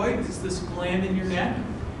thyroid. It's this gland in your neck.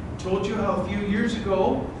 Told you how a few years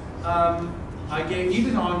ago, I gave,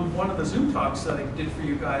 even on one of the Zoom talks that I did for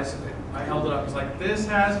you guys, I held it up. It's like, this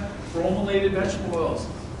has bromelated vegetable oils.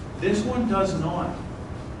 This one does not.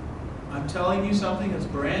 I'm telling you something that's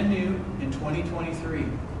brand new in 2023.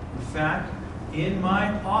 In fact, in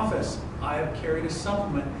my office, I have carried a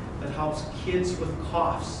supplement that helps kids with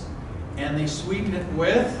coughs. And they sweeten it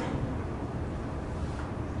with,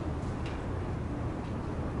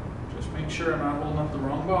 just make sure I'm not holding up the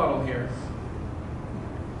wrong bottle here.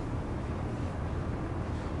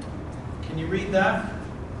 Can you read that?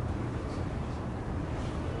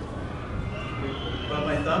 Above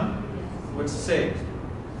my thumb? What's it say?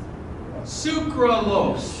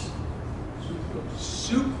 Sucralose.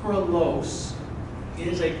 Sucralose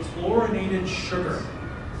is a chlorinated sugar.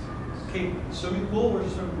 Okay, swimming pool, where's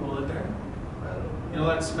the swimming pool out there? You know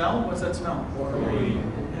that smell? What's that smell? Chlorine.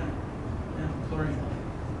 Yeah, chlorine.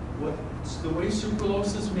 The way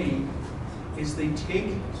sucralose is made is they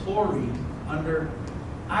take chlorine under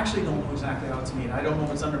I actually don't know exactly how it's made. I don't know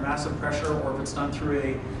if it's under massive pressure or if it's done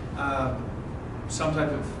through some type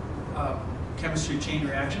of chemistry chain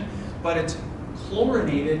reaction, but it's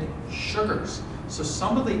chlorinated sugars. So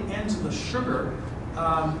some of the ends of the sugar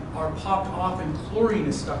are popped off and chlorine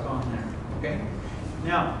is stuck on there, okay?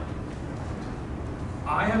 Now,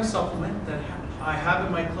 I have a supplement that I have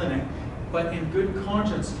in my clinic, but in good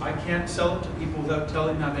conscience, I can't sell it to people without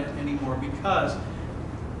telling them it anymore, because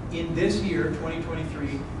in this year,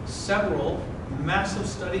 2023, several massive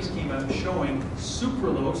studies came out showing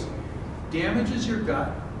sucralose damages your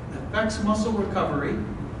gut, affects muscle recovery,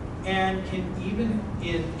 and can even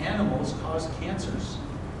in animals cause cancers.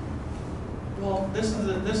 Well, this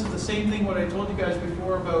is the same thing what I told you guys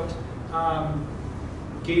before about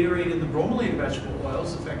Gatorade and the bromelated vegetable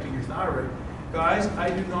oils affecting your thyroid. Guys, I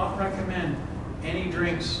do not recommend any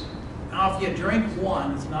drinks. Now, if you drink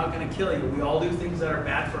one, it's not going to kill you. We all do things that are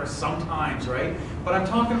bad for us sometimes, right? But I'm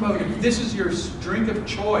talking about if this is your drink of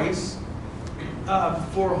choice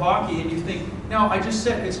for hockey, and you think, now I just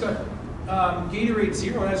said it's got Gatorade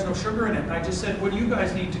Zero, it has no sugar in it. I just said, what do you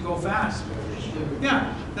guys need to go fast?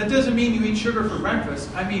 Yeah, that doesn't mean you eat sugar for breakfast.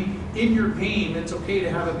 I mean, in your pain, it's okay to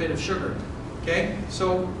have a bit of sugar. Okay,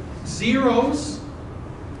 so zeros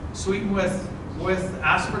sweetened with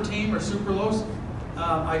aspartame or sucralose,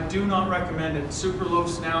 I do not recommend it.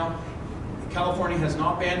 Sucralose now, California has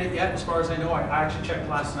not banned it yet, as far as I know. I actually checked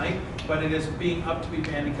last night, but it is being up to be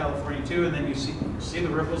banned in California too, and then you see the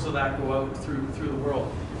ripples of that go out through the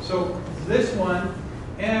world. So this one,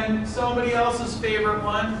 and somebody else's favorite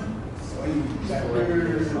one.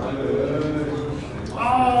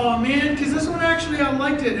 Oh man, because this one actually I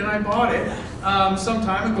liked it and I bought it some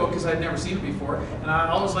time ago because I'd never seen it before, and I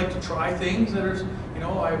always like to try things that are, you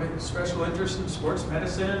know, I have a special interest in sports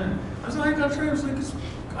medicine, and I was like, I'll try it. I was like,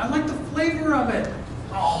 I like the flavor of it.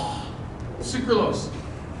 Oh, sucralose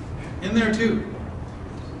in there too.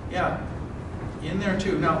 Yeah, in there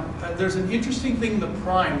too. Now there's an interesting thing, the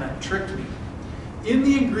prime, that tricked me. In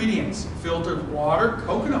the ingredients, filtered water,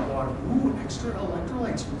 coconut water. Ooh, extra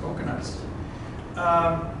electrolytes from coconuts.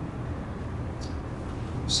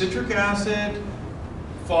 Citric acid,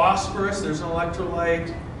 phosphorus, there's an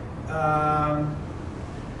electrolyte.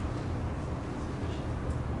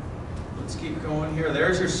 Let's keep going here.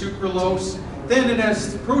 There's your sucralose. Then it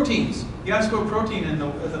has proteins. You asked about protein in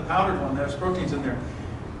the powdered one. There's proteins in there.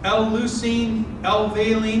 L-leucine,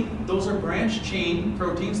 L-valine, those are branch chain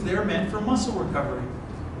proteins. They're meant for muscle recovery.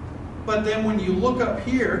 But then when you look up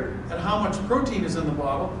here at how much protein is in the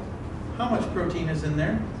bottle, how much protein is in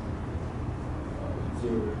there?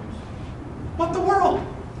 0. What the world?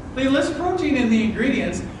 They list protein in the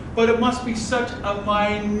ingredients, but it must be such a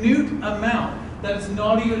minute amount that it's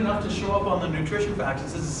not even enough to show up on the nutrition facts. It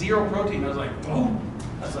says 0 protein. I was like, boom,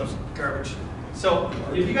 that's garbage. So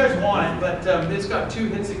if you guys want it, but it's got 2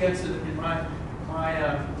 hits against it in my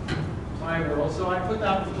world. So I put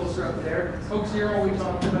that one closer up there. Coke Zero we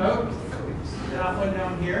talked about. That one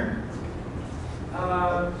down here.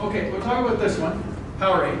 Okay, we'll talk about this one,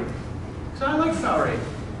 Powerade. So I like Powerade.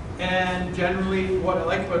 And generally what I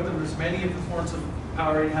like about them is many of the forms of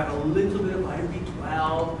Powerade have a little bit of vitamin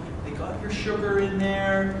B12. They got your sugar in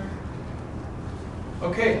there.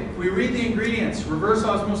 Okay, we read the ingredients. Reverse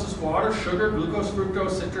osmosis water, sugar, glucose,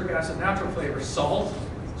 fructose, citric acid, natural flavor, salt,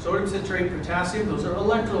 sodium citrate, potassium. Those are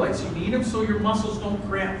electrolytes. You need them so your muscles don't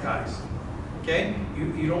cramp, guys. Okay?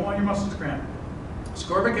 You don't want your muscles to cramp.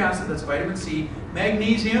 Ascorbic acid, that's vitamin C.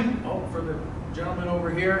 Magnesium, oh, for the gentleman over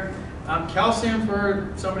here. Calcium for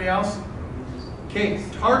somebody else. Okay,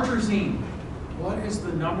 tartrazine. What is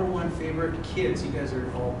the #1 favorite kids? You guys are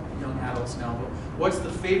all young adults now, but what's the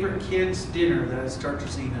favorite kids' dinner that has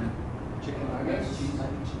tartrazine in it? Chicken nuggets.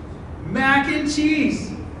 Mac and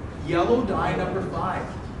cheese. Yellow dye #5.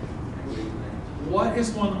 What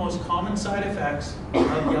is one of the most common side effects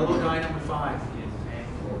of yellow dye #5?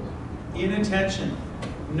 Inattention,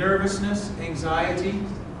 nervousness, anxiety.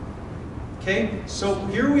 Okay, so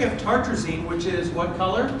here we have tartrazine, which is what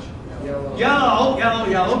color? Yellow.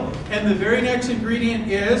 Yellow. And the very next ingredient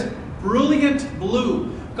is brilliant blue.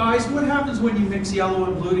 Guys, what happens when you mix yellow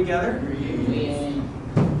and blue together? Green.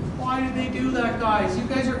 Why did they do that, guys? You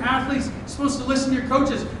guys are athletes. You're supposed to listen to your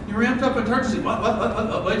coaches. You're ramped up on tartrazine.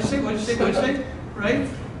 What'd you say? What'd you say? Right?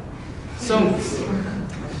 So,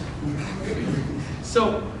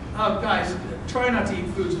 guys, try not to eat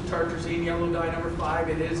foods with tartrazine, yellow dye #5.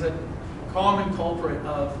 It is a common culprit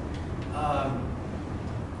of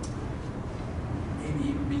maybe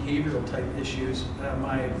even behavioral type issues.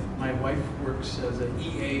 My wife works as an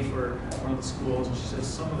EA for one of the schools, and she says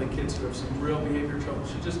some of the kids who have some real behavior trouble,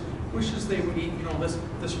 she just wishes they would eat, you know,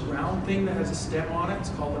 this round thing that has a stem on it. It's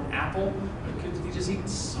called an apple. They just eat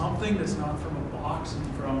something that's not from a box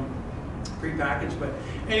and from prepackaged. But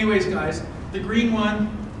anyways, guys, the green one,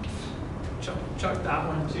 chuck that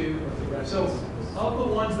one too. So of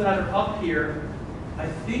the ones that are up here, I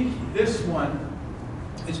think this one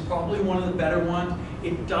is probably one of the better ones.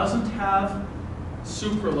 It doesn't have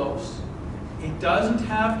sucralose. It doesn't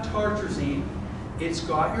have tartrazine. It's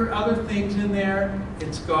got your other things in there.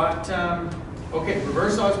 It's got, okay,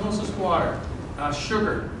 reverse osmosis water,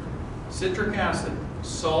 sugar, citric acid,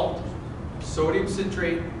 salt, sodium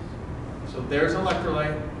citrate. So there's an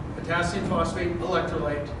electrolyte, potassium phosphate,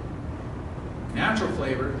 electrolyte, natural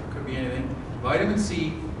flavor, could be anything, vitamin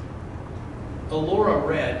C, Allura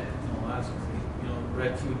red, well, that's, you know,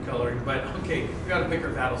 red food coloring, but okay, we gotta pick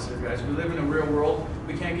our battles here, guys. We live in a real world.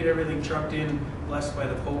 We can't get everything trucked in, blessed by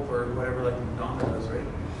the Pope or whatever, like McDonald's does,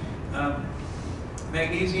 right?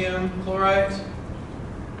 Magnesium chloride,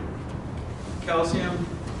 calcium.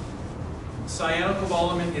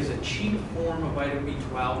 Cyanocobalamin is a cheap form of vitamin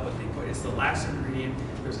B12, but it's the last ingredient.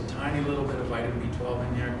 There's a tiny little bit of vitamin B12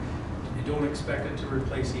 in there. You don't expect it to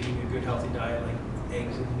replace eating a good healthy diet like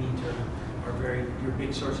eggs and meat are your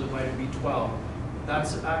big source of vitamin B12.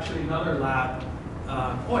 That's actually another lab.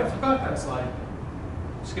 Oh, I forgot that slide.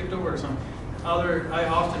 Skipped over some. I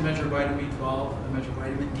often measure vitamin B12. I measure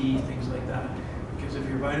vitamin D, things like that. Because if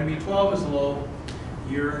your vitamin B12 is low,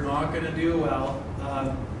 you're not going to do well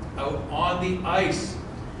out on the ice.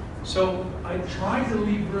 So I tried to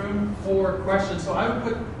leave room for questions. So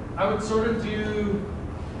I would sort of do,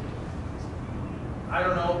 I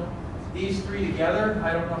don't know, these three together.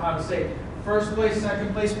 I don't know how to say first place,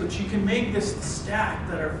 second place, but you can make this stack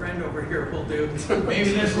that our friend over here will do.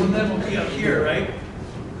 Maybe this one then will be up here, right?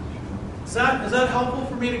 Is that helpful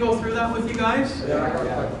for me to go through that with you guys?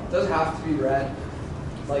 Yeah. It does have to be red,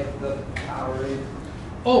 like the Powerade.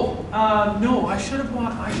 Oh, no, I should have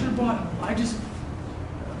bought, I just,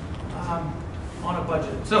 on a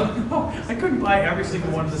budget. So no, I couldn't buy every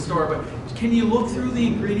single one at the store, but can you look through the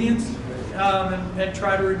ingredients and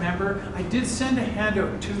try to remember? I did send a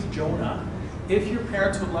handout to Jonah. If your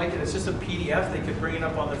parents would like it, it's just a PDF. They could bring it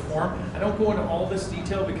up on their form. I don't go into all this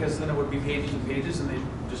detail because then it would be pages and pages and they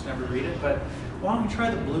just never read it. But why don't you try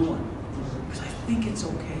the blue one? Because I think it's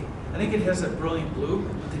okay. I think it has that brilliant blue,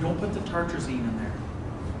 but they don't put the tartrazine in there.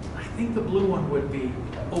 I think the blue one would be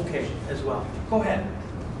okay as well. Go ahead.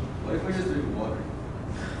 What if I just drink water?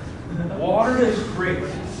 Water is great,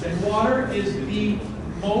 and water is the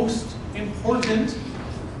most important.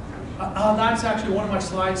 That's actually one of my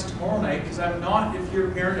slides tomorrow night, because I'm not, if you're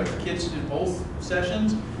a parent of kids in both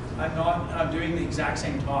sessions, I'm doing the exact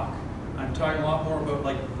same talk. I'm talking a lot more about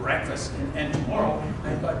like breakfast, and tomorrow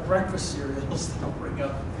I've got breakfast cereals that I'll bring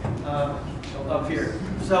up here.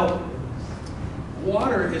 So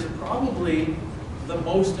water is probably the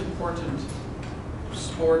most important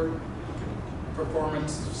sport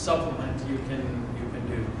performance supplement you can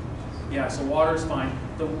do. Yeah, so water is fine.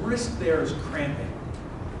 The risk there is cramping,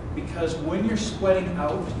 because when you're sweating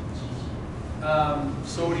out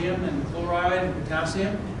sodium and chloride and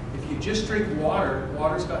potassium, if you just drink water,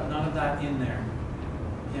 water's got none of that in there.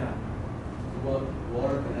 Yeah. What,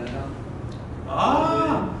 water, banana?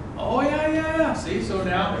 Oh yeah. See, so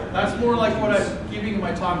now that's more like what I'm giving in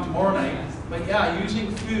my talk tomorrow night. But yeah,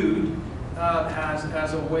 using food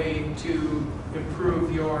as a way to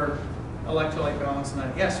improve your electrolyte balance. And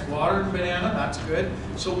that, yes, water and banana, that's good.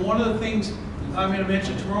 So one of the things I'm going to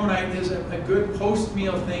mention tomorrow night is a good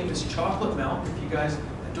post-meal thing is chocolate milk. If you guys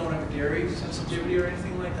don't have a dairy sensitivity or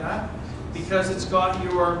anything like that, because it's got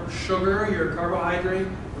your sugar, your carbohydrate,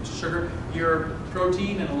 which is sugar, your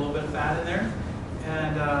protein, and a little bit of fat in there,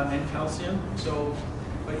 and calcium. So,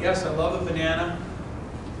 but yes, I love a banana.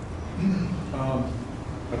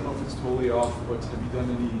 I don't know if it's totally off, but have you done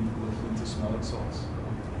any looking into smelling salts?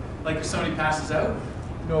 Like if somebody passes out?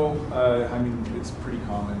 No, I mean, it's pretty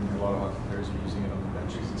common. A lot of hockey players are using it on the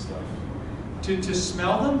benches and stuff. To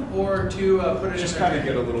smell them, or to put it Just in kind of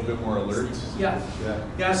get a little bit more alert. Yeah,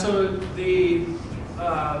 so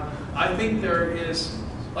I think there is,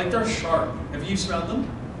 like, they're sharp. Have you smelled them?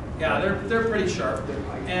 Yeah, they're pretty sharp.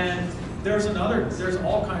 And there's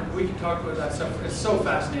all kinds, we can talk about that stuff. It's so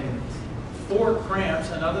fascinating. For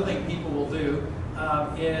cramps, another thing people will do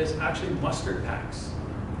is actually mustard packs.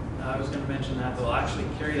 I was going to mention that. They'll actually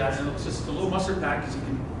carry that, and it's just a little mustard pack because you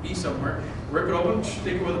can be somewhere. Rip it open,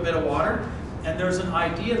 stick it with a bit of water, and there's an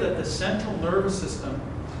idea that the central nervous system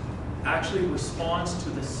actually responds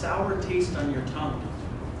to the sour taste on your tongue.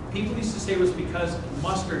 People used to say it was because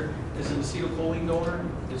mustard is an acetylcholine donor.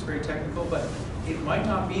 It's very technical, but it might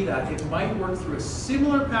not be that. It might work through a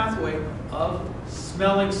similar pathway of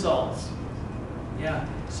smelling salts. Yeah,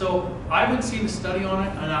 so I haven't seen a study on it,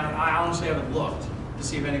 and I honestly haven't looked to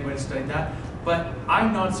see if anybody studied that, but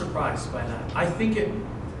I'm not surprised by that. I think it...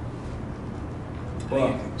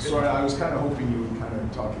 Well, sorry, I was kind of hoping you would kind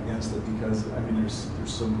of talk against it because, I mean, there's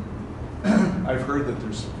some, I've heard that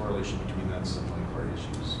there's some correlation between that and some lung heart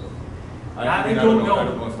issues, so. I don't know. I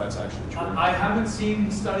don't know if that's actually true. I haven't seen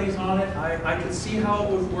studies on it. I could see how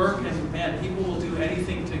it would work, and man, people will do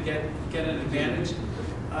anything to get an advantage.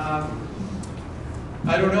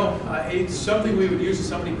 I don't know. It's something we would use if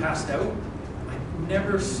somebody passed out.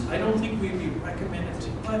 I don't think we'd be recommended to,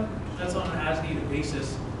 but that's on an as-needed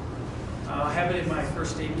basis. I have it in my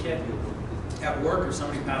first aid kit at work if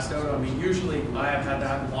somebody passed out on me. Usually, I have had that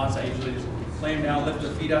happen lots. I usually just lay them down, lift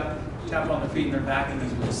their feet up, tap on their feet, and they're back in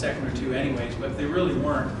a second or two anyways. But if they really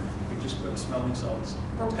weren't, we just put smelling salts.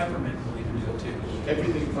 Or peppermint will even do it too.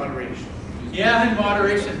 Everything in moderation. Yeah, in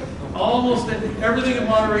moderation. Almost everything in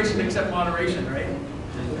moderation except moderation, right?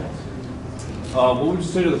 What would you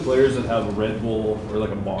say to the players that have a Red Bull or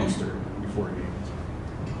like a Monster before a game?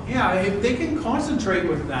 Yeah, if they can concentrate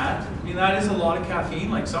with that, I mean, that is a lot of caffeine.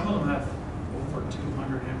 Like some of them have over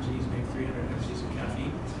 200 mgs, maybe 300 mgs of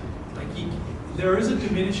caffeine. Like there is a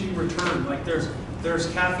diminishing return. Like there's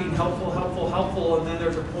caffeine helpful, and then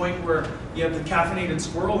there's a point where you have the caffeinated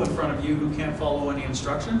squirrel in front of you who can't follow any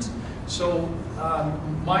instructions. So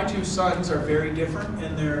my two sons are very different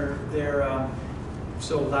in their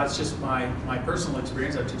so that's just my personal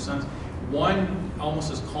experience. I have two sons. One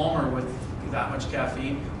almost is calmer with that much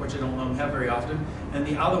caffeine, which I don't let them have very often, and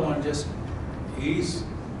the other one he's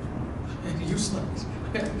useless.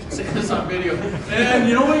 Say this on video. And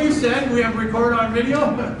you know what you said? We have record on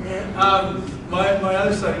video. My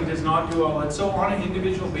other son, he does not do all that. So on an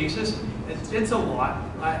individual basis, it's a lot.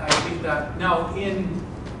 I think that now in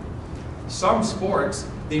some sports,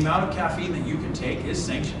 the amount of caffeine that you can take is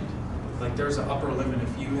sanctioned. Like there's an upper limit.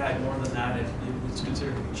 If you had more than that, it's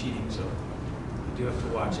considered to be cheating. So you do have to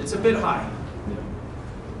watch. It's a bit high.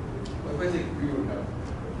 What do you think we would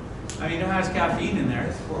have? I mean, it has caffeine in there.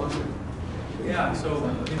 It's 400. Yeah, so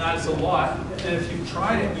I mean that's a lot. And if you've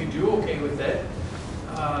tried it, you do okay with it.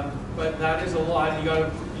 But that is a lot.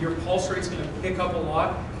 Your pulse rate's going to pick up a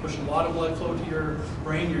lot, push a lot of blood flow to your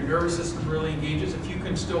brain. Your nervous system really engages. If you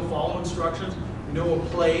can still follow instructions, know a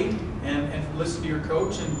play, and listen to your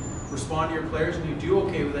coach and respond to your players, and you do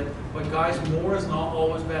okay with it. But guys, more is not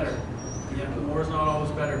always better. Yeah, more is not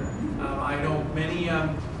always better. I know many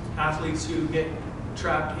athletes who get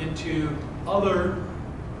trapped into other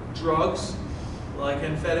drugs like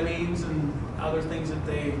amphetamines and other things that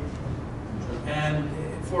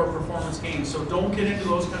for performance gains. So don't get into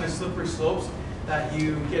those kind of slippery slopes that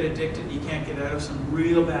you get addicted and you can't get out of some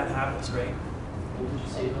real bad habits, right? What would you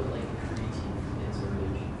say about like creatine in sort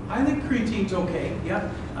of? I think creatine's okay, yeah.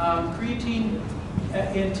 Creatine,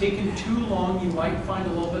 in taken too long, you might find a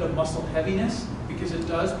little bit of muscle heaviness because it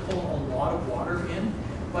does pull a lot of water in,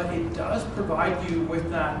 but it does provide you with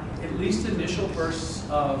that at least initial bursts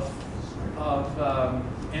of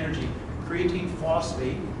energy. Creatine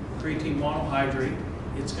phosphate, creatine monohydrate,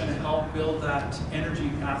 it's going to help build that energy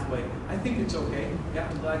pathway. I think it's okay. Yeah,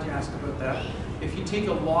 I'm glad you asked about that. If you take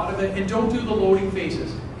a lot of it, and don't do the loading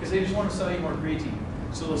phases, because they just want to sell you more creatine.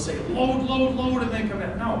 So they'll say, load, load, load, and then come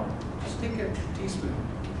in. No, just take a teaspoon.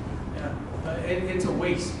 Yeah, it's a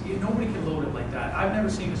waste. Nobody can load it like that. I've never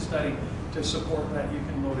seen a study to support that you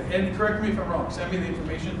can load it. And correct me if I'm wrong. Send me the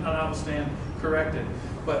information, and I will stand corrected.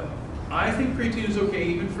 But I think creatine is okay,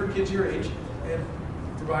 even for kids your age. And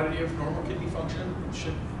provided you have normal kidney function, it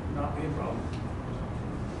should not be a problem.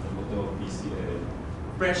 And with the BCA.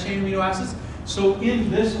 Branched chain amino acids. So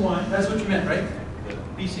in this one, that's what you meant, right? Yeah.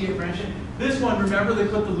 BCA branch chain. This one, remember they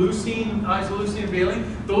put the leucine, isoleucine, and valine?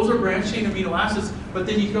 Those are branched chain amino acids, but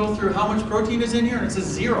then you go through how much protein is in here, and it says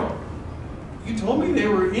 0. You told me they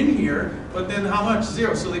were in here, but then how much?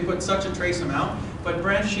 0. So they put such a trace amount. But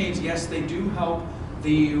branched chains, yes, they do help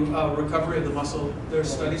the recovery of the muscle.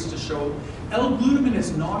 There's studies to show. L-glutamine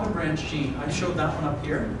is not a branched chain. I showed that one up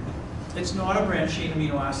here. It's not a branched chain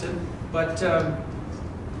amino acid, but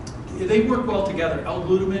they work well together.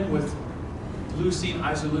 L-glutamine with leucine,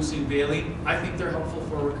 isoleucine, valine. I think they're helpful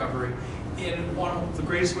for recovery. And one of the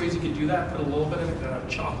greatest ways you can do that, put a little bit of it in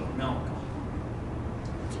chocolate milk.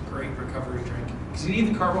 It's a great recovery drink. Because you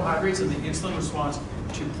need the carbohydrates and the insulin response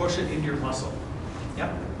to push it into your muscle.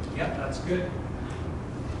 Yep, that's good.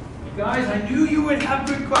 Guys, I knew you would have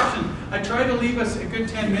good questions. I tried to leave us a good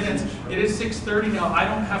 10 minutes. It is 6:30 now. I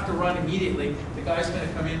don't have to run immediately. The guy's going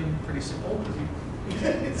to come in pretty soon. Oh,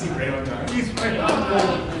 Is he right on time? he's right on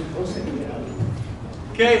time.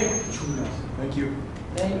 Okay, Thank you.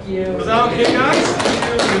 Thank you. was that okay,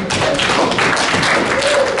 guys?